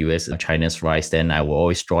why the US and China's rise, then I will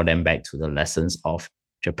always draw them back to the lessons of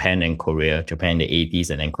Japan and Korea, Japan in the 80s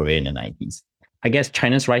and then Korea in the 90s. I guess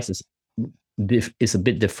China's rise is a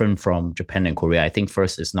bit different from Japan and Korea. I think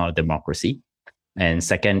first, it's not a democracy. And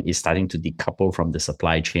second, it's starting to decouple from the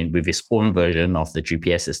supply chain with its own version of the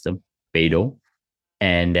GPS system, Beidou.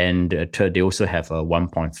 And then they also have a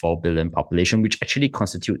 1.4 billion population, which actually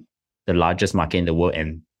constitute the largest market in the world,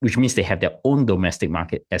 and which means they have their own domestic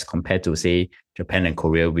market as compared to, say, Japan and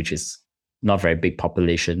Korea, which is not very big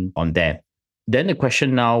population on there. Then the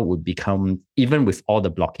question now would become, even with all the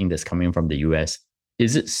blocking that's coming from the US,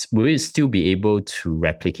 will it still be able to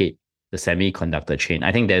replicate the semiconductor chain?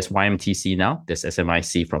 I think there's YMTC now, there's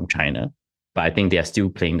SMIC from China, but I think they are still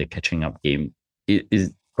playing the catching up game.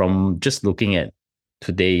 Is from just looking at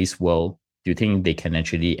today's world, do you think they can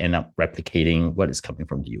actually end up replicating what is coming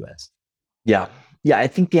from the US? Yeah. I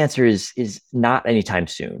think the answer is not anytime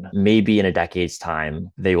soon. Maybe in a decade's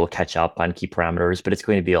time, they will catch up on key parameters, but it's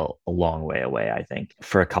going to be a long way away, I think,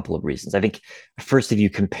 for a couple of reasons. I think first, if you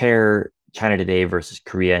compare China today versus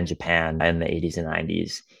Korea and Japan in the 80s and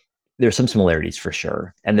 90s, there's some similarities for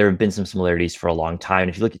sure. And there have been some similarities for a long time. And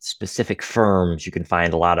if you look at specific firms, you can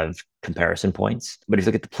find a lot of comparison points. But if you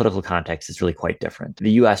look at the political context, it's really quite different.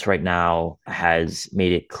 The US right now has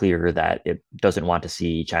made it clear that it doesn't want to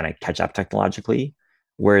see China catch up technologically,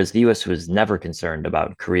 whereas the US was never concerned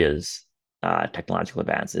about Korea's technological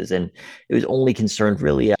advances. And it was only concerned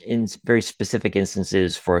really in very specific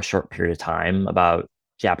instances for a short period of time about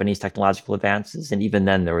Japanese technological advances. And even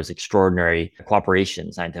then, there was extraordinary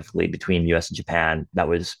cooperation scientifically between the US and Japan that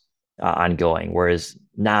was ongoing. Whereas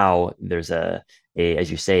now there's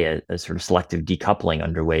as you say, a sort of selective decoupling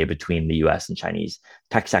underway between the US and Chinese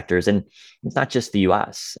tech sectors. And it's not just the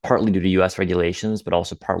US, partly due to US regulations, but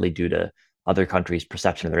also partly due to other countries'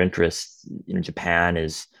 perception of their interests. Japan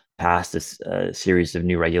has passed a series of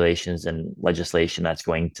new regulations and legislation that's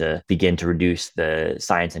going to begin to reduce the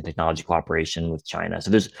science and technology cooperation with China.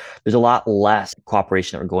 So there's a lot less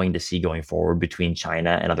cooperation that we're going to see going forward between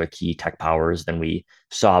China and other key tech powers than we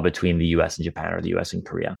saw between the US and Japan or the US and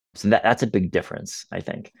Korea. So that's a big difference, I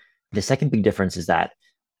think. The second big difference is that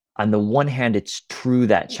on the one hand, it's true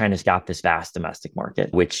that China's got this vast domestic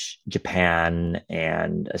market, which Japan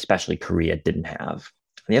and especially Korea didn't have.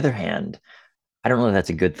 On the other hand, I don't know if that's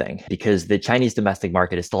a good thing, because the Chinese domestic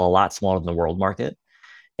market is still a lot smaller than the world market.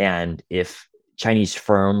 And if Chinese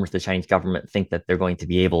firms, the Chinese government think that they're going to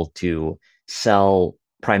be able to sell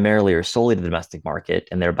primarily or solely to the domestic market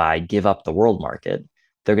and thereby give up the world market,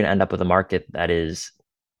 they're going to end up with a market that is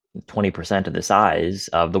 20% of the size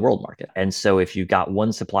of the world market. And so if you've got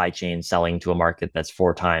one supply chain selling to a market that's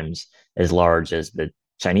 4 times as large as the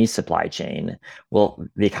Chinese supply chain, well,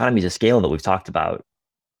 the economies of scale that we've talked about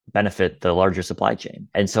benefit the larger supply chain.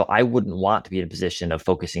 And so I wouldn't want to be in a position of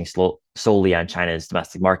focusing solely on China's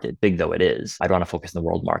domestic market, big though it is. I'd want to focus on the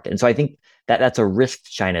world market. And so I think that that's a risk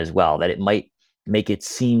to China as well, that it might make it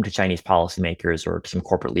seem to Chinese policymakers or to some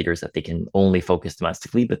corporate leaders that they can only focus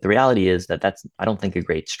domestically. But the reality is that that's, I don't think, a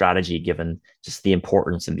great strategy given just the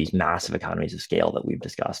importance of these massive economies of scale that we've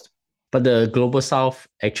discussed. But the Global South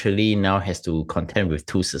actually now has to contend with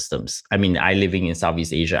 2 systems. I mean, I living in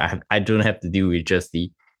Southeast Asia, I don't have to deal with just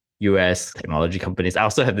the US technology companies. I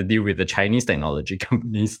also have to deal with the Chinese technology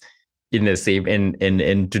companies in the same,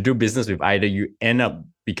 and to do business with either, you end up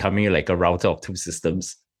becoming like a router of 2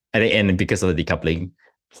 systems. And because of the decoupling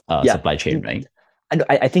supply chain, right?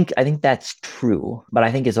 I think that's true, but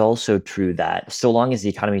I think it's also true that so long as the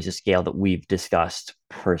economies of scale that we've discussed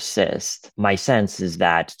persist, my sense is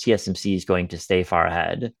that TSMC is going to stay far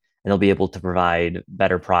ahead and they'll be able to provide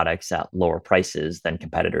better products at lower prices than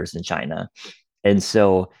competitors in China. And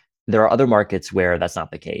so there are other markets where that's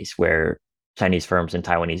not the case, where Chinese firms and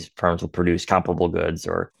Taiwanese firms will produce comparable goods,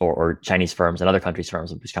 or Chinese firms and other countries'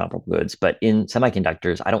 firms will produce comparable goods. But in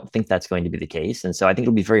semiconductors, I don't think that's going to be the case. And so I think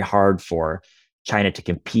it'll be very hard for China to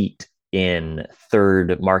compete in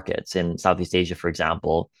third markets in Southeast Asia, for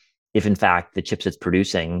example, if in fact the chips it's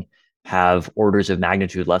producing have orders of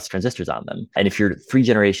magnitude less transistors on them. And if you're 3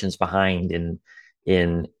 generations behind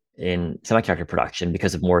in semiconductor production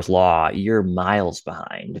because of Moore's law, you're miles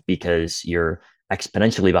behind because you're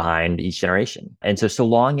exponentially behind each generation. And so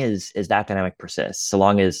long as that dynamic persists, so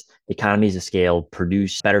long as economies of scale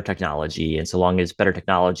produce better technology, and so long as better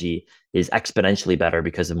technology is exponentially better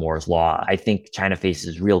because of Moore's law, I think China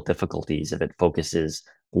faces real difficulties if it focuses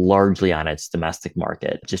largely on its domestic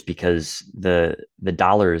market, just because the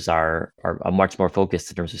dollars are much more focused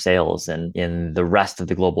in terms of sales and in the rest of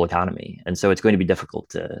the global economy. And so it's going to be difficult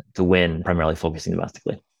to win primarily focusing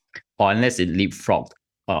domestically. Or unless it leapfrogged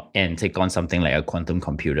and take on something like a quantum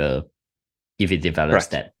computer if it develops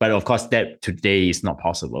Correct. that. But of course, that today is not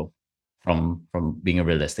possible from being a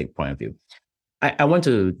realistic point of view. I want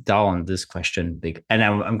to dial on this question, and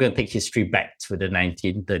I'm going to take history back to the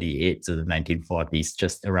 1938 to the 1940s,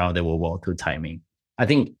 just around the World War II timing. I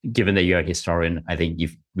think given that you're a historian, I think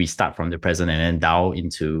if we start from the present and then dial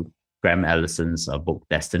into Graham Allison's book,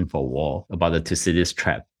 Destined for War, about the Thucydides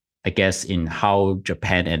trap. I guess in how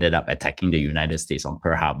Japan ended up attacking the United States on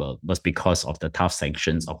Pearl Harbor was because of the tough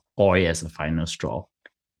sanctions of oil as a final straw.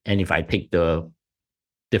 And if I take the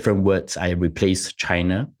different words, I replace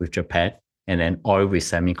China with Japan and then oil with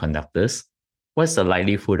semiconductors. What's the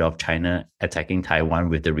likelihood of China attacking Taiwan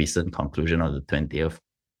with the recent conclusion of the 20th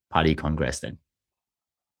Party Congress then?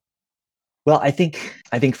 Well, I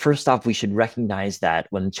think first off, we should recognize that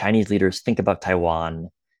when Chinese leaders think about Taiwan,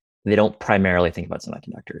 they don't primarily think about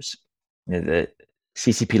semiconductors. The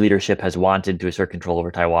CCP leadership has wanted to assert control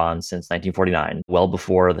over Taiwan since 1949, well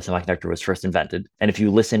before the semiconductor was first invented. And if you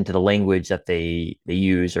listen to the language that they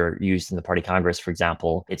use or used in the Party Congress, for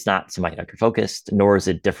example, it's not semiconductor focused, nor is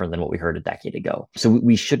it different than what we heard a decade ago. So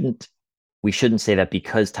we shouldn't say that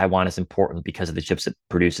because Taiwan is important because of the chips it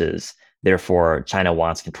produces, therefore China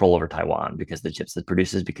wants control over Taiwan because of the chips it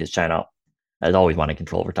produces, because China has always wanted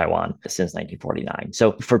control over Taiwan since 1949.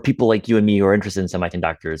 So for people like you and me who are interested in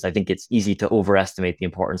semiconductors, I think it's easy to overestimate the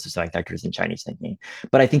importance of semiconductors in Chinese thinking.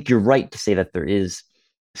 But I think you're right to say that there is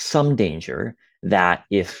some danger that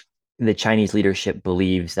if the Chinese leadership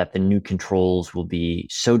believes that the new controls will be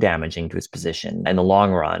so damaging to its position in the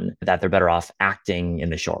long run that they're better off acting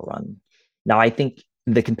in the short run. Now, I think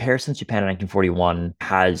the comparison to Japan in 1941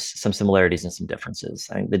 has some similarities and some differences.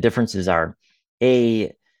 I think the differences are,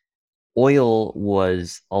 A, oil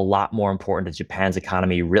was a lot more important to Japan's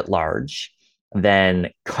economy writ large than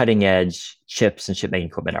cutting edge chips and chip making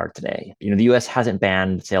equipment are today. The US hasn't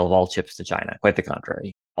banned the sale of all chips to China, quite the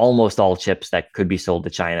contrary. Almost all chips that could be sold to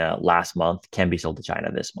China last month can be sold to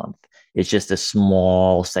China this month. It's just a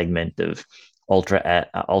small segment of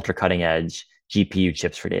ultra cutting edge GPU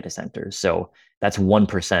chips for data centers. So that's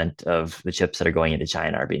 1% of the chips that are going into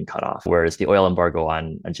China are being cut off, whereas the oil embargo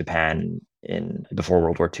on Japan before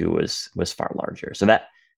World War II was far larger. So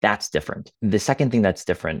that's different. The second thing that's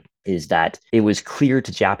different is that it was clear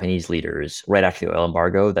to Japanese leaders right after the oil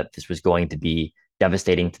embargo that this was going to be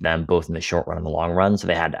devastating to them both in the short run and the long run, so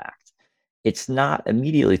they had to act. It's not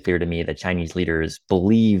immediately clear to me that Chinese leaders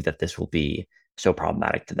believe that this will be so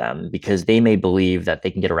problematic to them, because they may believe that they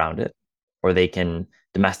can get around it or they can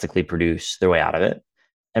domestically produce their way out of it.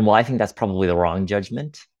 And while I think that's probably the wrong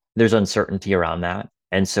judgment, there's uncertainty around that.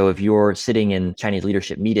 And so if you're sitting in Chinese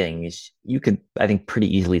leadership meetings, you could, I think,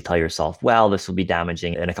 pretty easily tell yourself, well, this will be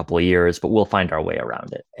damaging in a couple of years, but we'll find our way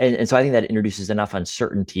around it. And so I think that introduces enough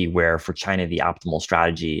uncertainty where for China, the optimal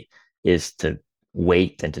strategy is to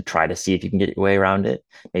wait and to try to see if you can get your way around it.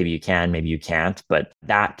 Maybe you can, maybe you can't. But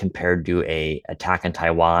that compared to an attack on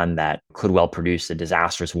Taiwan that could well produce a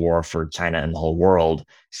disastrous war for China and the whole world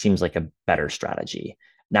seems like a better strategy.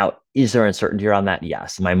 Now, is there uncertainty around that?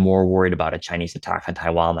 Yes. Am I more worried about a Chinese attack on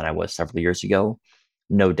Taiwan than I was several years ago?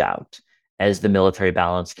 No doubt. As the military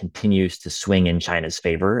balance continues to swing in China's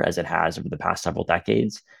favor, as it has over the past several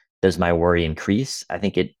decades, does my worry increase? I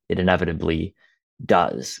think it inevitably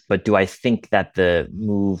does. But do I think that the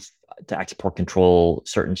move to export control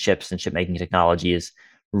certain chips and chip making technology is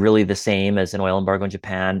really the same as an oil embargo in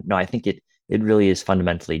Japan? No, I think it really is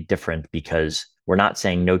fundamentally different, because we're not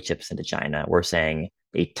saying no chips into China. We're saying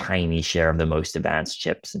a tiny share of the most advanced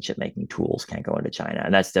chips and chip making tools can't go into China.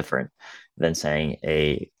 And that's different than saying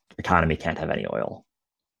a economy can't have any oil.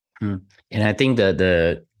 And I think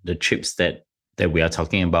the chips that we are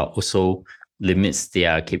talking about also limits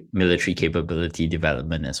their military capability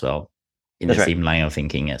development as well, in the same line of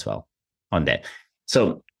thinking as well on that.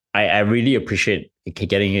 So I really appreciate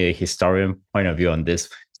getting a historian point of view on this.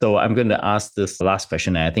 So I'm going to ask this last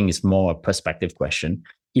question, and I think it's more a perspective question.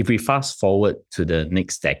 If we fast forward to the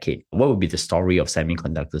next decade, what would be the story of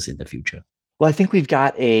semiconductors in the future? Well, I think we've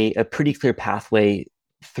got a pretty clear pathway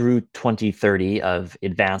through 2030 of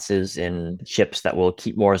advances in chips that will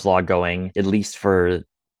keep Moore's law going, at least for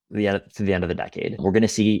to the end of the decade. We're going to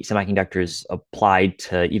see semiconductors applied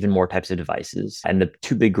to even more types of devices. And the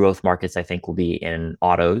two big growth markets, I think, will be in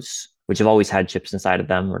autos, which have always had chips inside of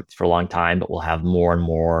them for a long time, but will have more and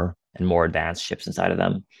more advanced chips inside of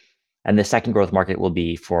them. And the second growth market will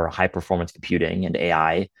be for high performance computing and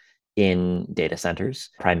AI in data centers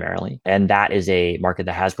primarily. And that is a market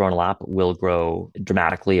that has grown a lot, but will grow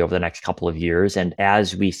dramatically over the next couple of years. And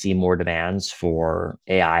as we see more demands for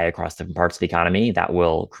AI across different parts of the economy, that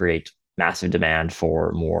will create massive demand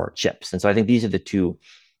for more chips. And so I think these are the two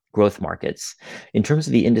growth markets. In terms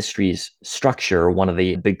of the industry's structure, one of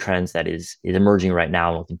the big trends that is emerging right now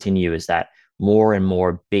and will continue is that more and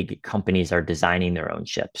more big companies are designing their own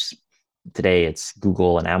chips. Today, it's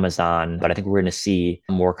Google and Amazon, but I think we're going to see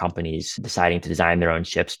more companies deciding to design their own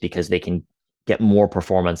chips because they can get more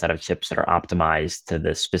performance out of chips that are optimized to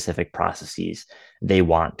the specific processes they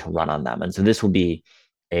want to run on them. And so this will be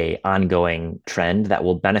an ongoing trend that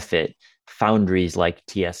will benefit foundries like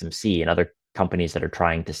TSMC and other companies that are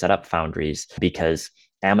trying to set up foundries, because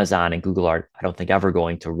Amazon and Google are, I don't think, ever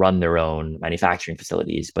going to run their own manufacturing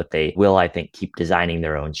facilities, but they will, I think, keep designing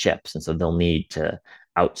their own chips. And so they'll need to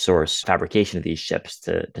outsource fabrication of these chips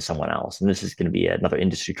to someone else. And this is going to be another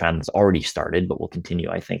industry trend that's already started, but will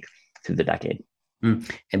continue, I think, through the decade.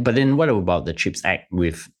 But then what about the CHIPS Act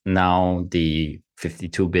with now the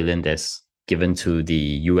 $52 billion that's given to the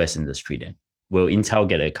US industry then? Will Intel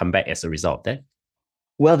get a comeback as a result of that?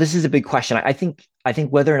 Well, this is a big question. I think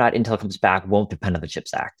whether or not Intel comes back won't depend on the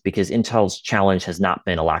CHIPS Act, because Intel's challenge has not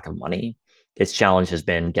been a lack of money. Its challenge has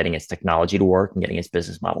been getting its technology to work and getting its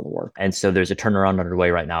business model to work. And so there's a turnaround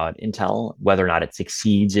underway right now at Intel. Whether or not it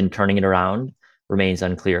succeeds in turning it around remains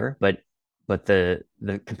unclear. But the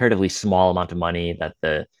comparatively small amount of money that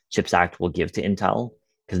the CHIPS Act will give to Intel,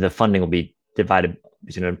 because the funding will be divided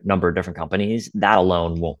between a number of different companies, that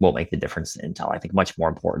alone won't make the difference to Intel. I think much more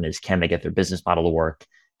important is, can they get their business model to work?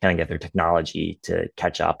 Can they get their technology to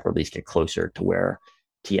catch up, or at least get closer to where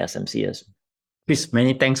TSMC is? Chris,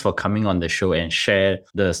 many thanks for coming on the show and share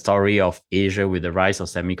the story of Asia with the rise of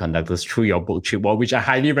semiconductors through your book, Chip War, which I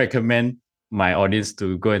highly recommend my audience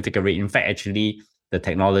to go and take a read. In fact, actually, the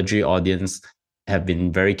technology audience have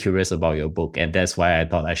been very curious about your book, and that's why I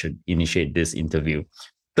thought I should initiate this interview.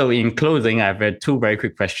 So in closing, I've had two very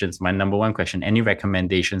quick questions. My number one question, any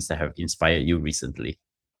recommendations that have inspired you recently?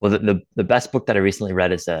 Well, the best book that I recently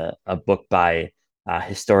read is a book by a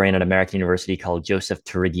historian at American University called Joseph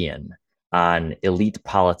Turigian on elite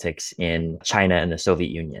politics in China and the Soviet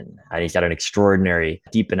Union. And he's got an extraordinary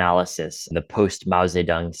deep analysis of the post-Mao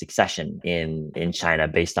Zedong succession in China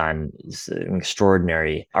based on an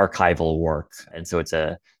extraordinary archival work. And so it's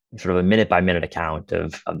a sort of a minute-by-minute account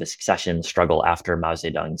of the succession struggle after Mao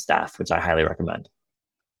Zedong's death, which I highly recommend.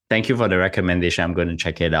 Thank you for the recommendation. I'm going to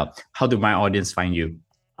check it out. How do my audience find you?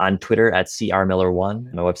 On Twitter at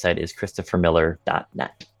crmiller1. My website is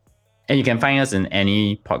christophermiller.net. And you can find us in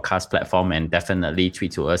any podcast platform, and definitely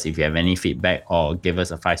tweet to us if you have any feedback or give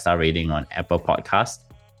us a 5-star rating on Apple Podcasts.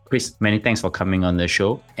 Chris, many thanks for coming on the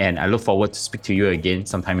show, and I look forward to speak to you again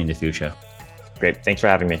sometime in the future. Great. Thanks for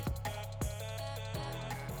having me.